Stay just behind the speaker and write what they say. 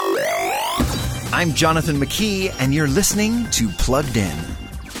I'm Jonathan McKee, and you're listening to Plugged In.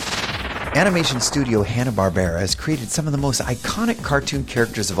 Animation studio Hanna-Barbera has created some of the most iconic cartoon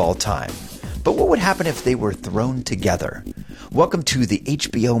characters of all time. But what would happen if they were thrown together? Welcome to the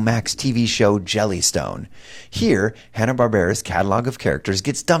HBO Max TV show Jellystone. Here, Hanna-Barbera's catalog of characters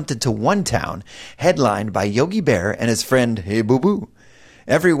gets dumped into one town, headlined by Yogi Bear and his friend Hey Boo Boo.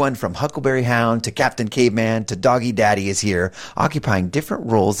 Everyone from Huckleberry Hound to Captain Caveman to Doggy Daddy is here, occupying different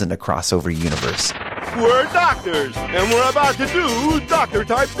roles in the crossover universe. We're doctors, and we're about to do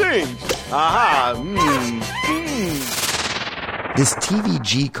doctor-type things. Aha, This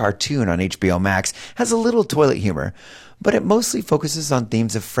TVG cartoon on HBO Max has a little toilet humor, but it mostly focuses on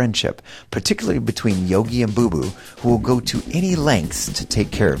themes of friendship, particularly between Yogi and Boo Boo, who will go to any lengths to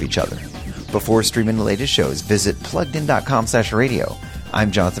take care of each other. Before streaming the latest shows, visit pluggedin.com/radio. I'm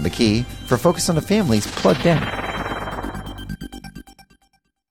Jonathan McKee for Focus on the Family's Plugged In.